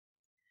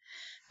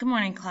Good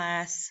morning,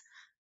 class.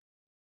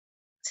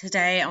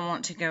 Today I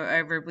want to go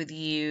over with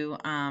you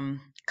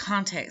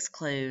context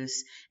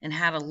clues and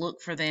how to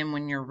look for them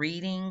when you're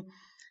reading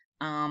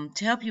to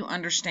help you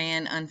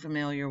understand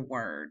unfamiliar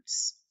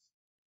words.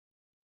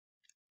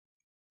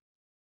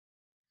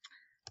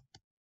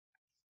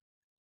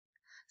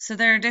 So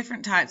there are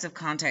different types of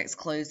context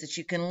clues that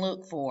you can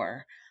look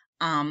for.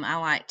 I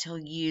like to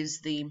use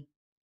the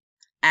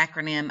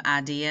acronym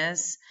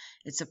IDEAS.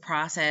 It's a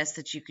process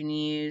that you can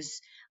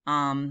use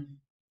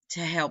to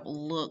help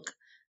look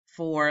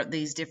for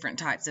these different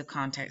types of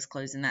context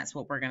clues, and that's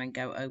what we're going to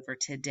go over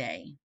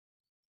today.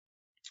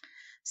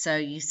 So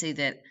you see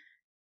that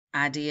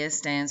IDEA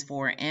stands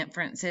for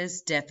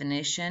inferences,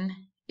 definition,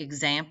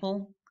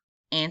 example,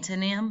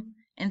 antonym,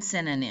 and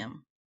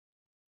synonym.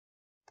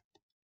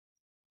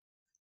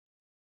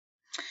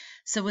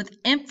 So with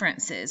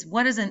inferences,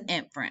 what is an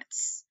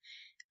inference?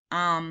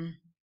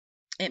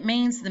 It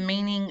means the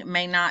meaning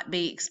may not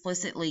be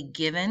explicitly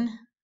given,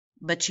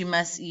 but you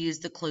must use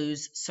the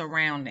clues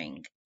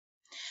surrounding.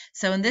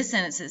 So in this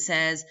sentence it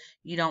says,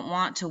 you don't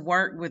want to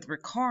work with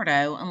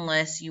Ricardo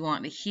unless you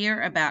want to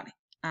hear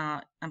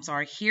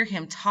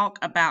him talk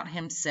about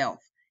himself.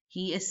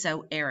 He is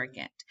so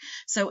arrogant.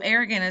 So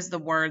arrogant is the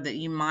word that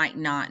you might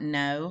not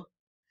know.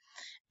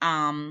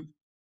 But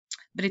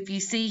if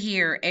you see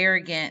here,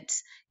 arrogant,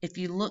 if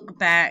you look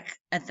back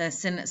at the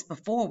sentence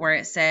before where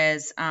it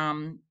says,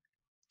 unless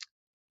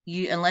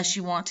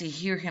you want to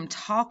hear him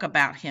talk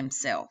about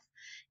himself.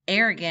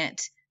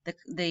 Arrogant,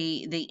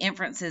 the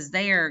inferences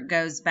there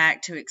goes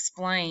back to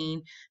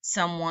explain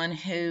someone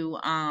who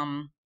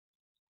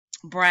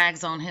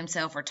brags on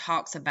himself or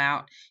talks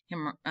about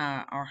him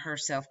or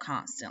herself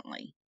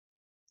constantly.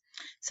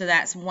 So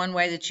that's one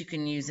way that you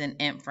can use an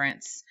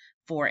inference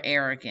for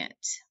arrogant.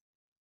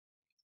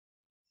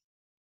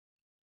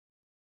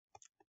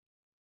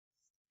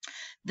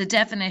 The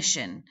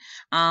definition.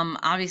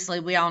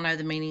 Obviously, we all know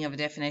the meaning of a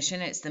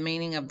definition. It's the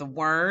meaning of the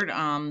word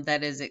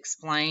that is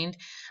explained.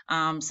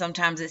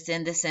 Sometimes it's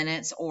in the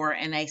sentence or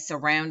in a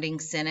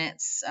surrounding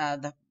sentence,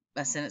 a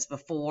sentence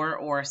before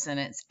or a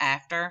sentence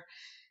after.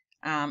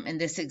 In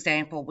this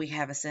example, we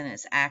have a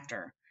sentence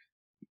after.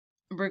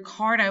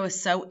 Ricardo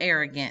is so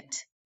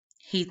arrogant.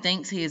 He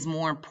thinks he is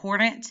more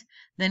important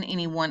than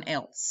anyone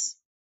else.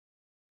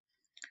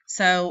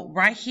 So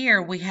right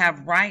here, we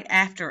have right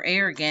after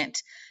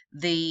arrogant,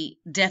 the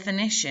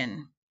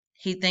definition.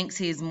 He thinks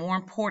he is more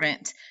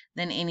important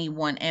than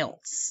anyone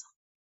else.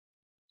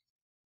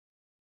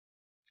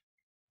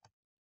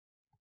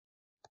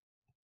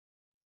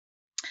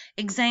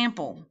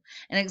 Example.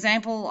 An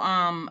example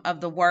of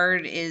the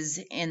word is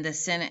in the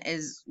sentence,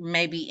 is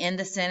maybe in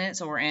the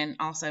sentence or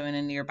also in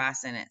a nearby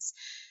sentence.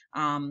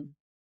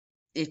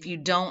 If you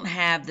don't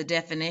have the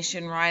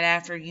definition right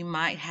after, you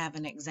might have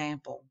an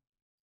example.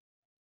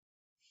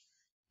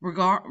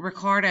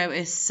 Ricardo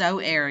is so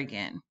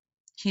arrogant.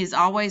 He is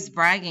always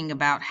bragging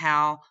about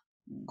how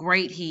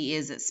great he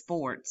is at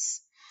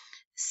sports.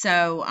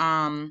 So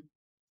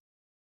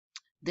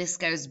this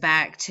goes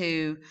back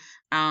to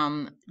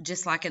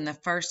just like in the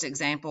first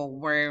example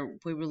where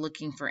we were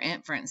looking for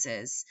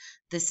inferences.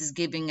 This is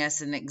giving us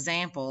an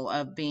example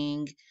of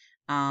being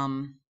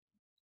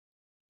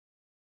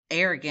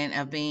arrogant,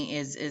 of being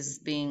is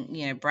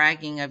being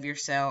bragging of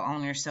yourself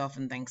on yourself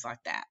and things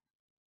like that.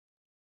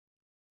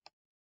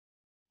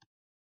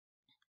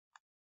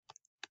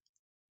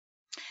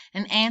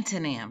 An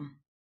antonym.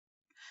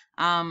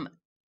 An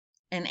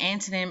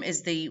antonym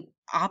is the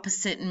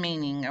opposite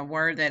meaning, a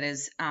word that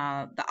is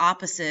the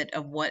opposite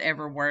of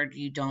whatever word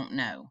you don't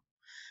know.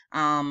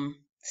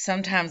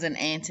 Sometimes an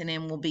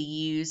antonym will be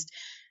used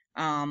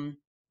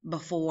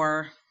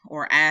before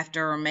or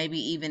after, or maybe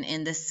even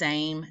in the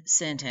same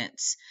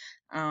sentence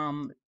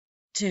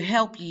to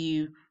help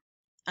you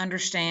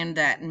understand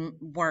that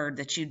word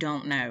that you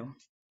don't know.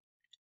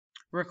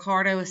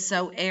 Ricardo is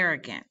so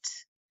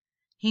arrogant.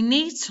 He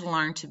needs to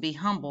learn to be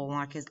humble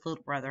like his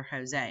little brother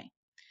Jose.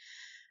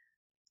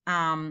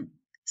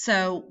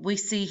 So we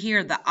see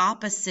here the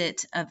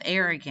opposite of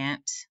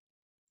arrogant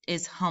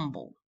is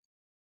humble.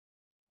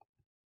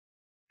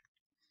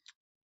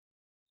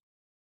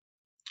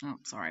 Oh,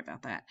 sorry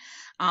about that.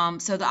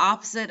 So the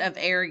opposite of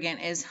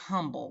arrogant is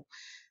humble.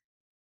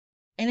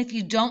 And if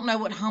you don't know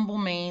what humble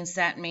means,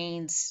 that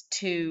means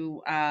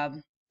to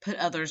put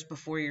others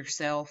before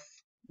yourself,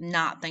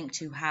 not think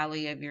too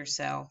highly of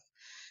yourself.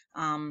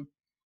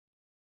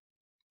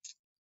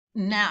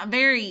 Now,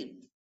 very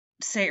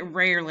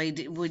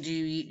rarely would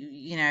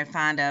you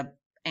find a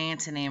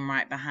antonym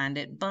right behind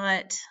it,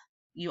 but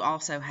you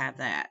also have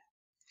that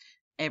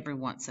every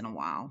once in a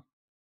while.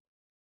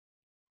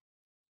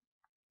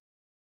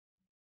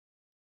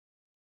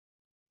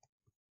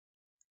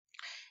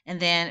 And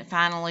then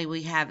finally,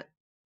 we have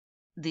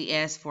the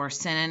S for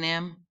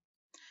synonym.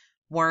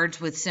 Words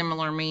with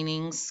similar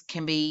meanings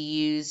can be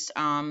used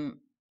in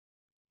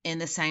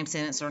the same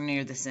sentence or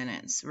near the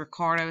sentence.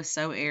 Ricardo is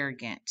so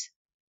arrogant.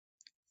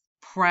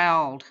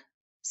 Proud,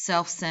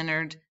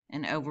 self-centered,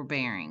 and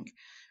overbearing.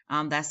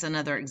 That's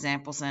another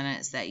example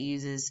sentence that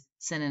uses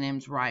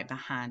synonyms right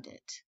behind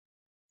it.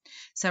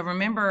 So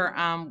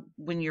remember,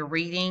 when you're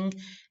reading,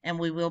 and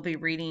we will be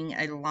reading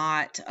a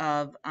lot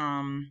of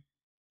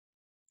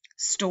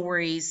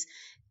stories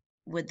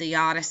with the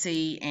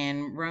Odyssey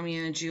and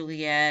Romeo and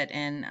Juliet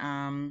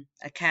and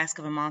A Cask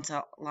of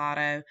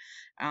Amontillado,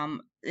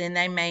 and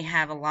they may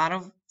have a lot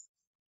of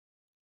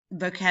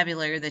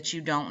vocabulary that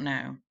you don't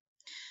know.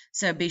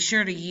 So be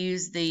sure to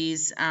use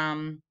these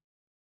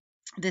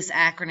this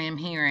acronym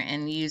here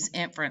and use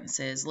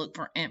inferences. Look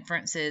for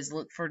inferences.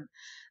 Look for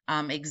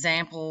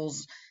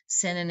examples,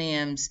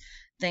 synonyms,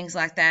 things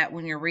like that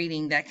when you're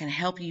reading that can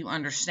help you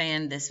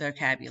understand this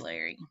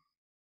vocabulary.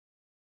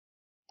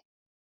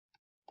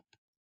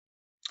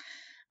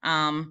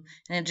 And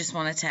I just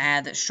wanted to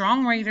add that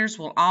strong readers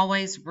will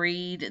always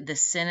read the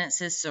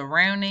sentences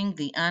surrounding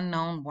the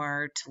unknown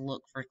word to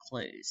look for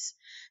clues.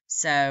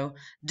 So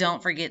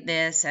don't forget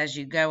this as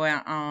you go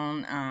out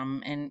on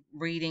and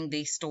reading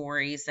these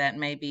stories that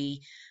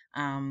maybe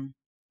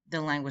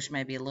the language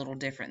may be a little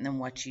different than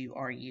what you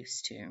are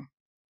used to.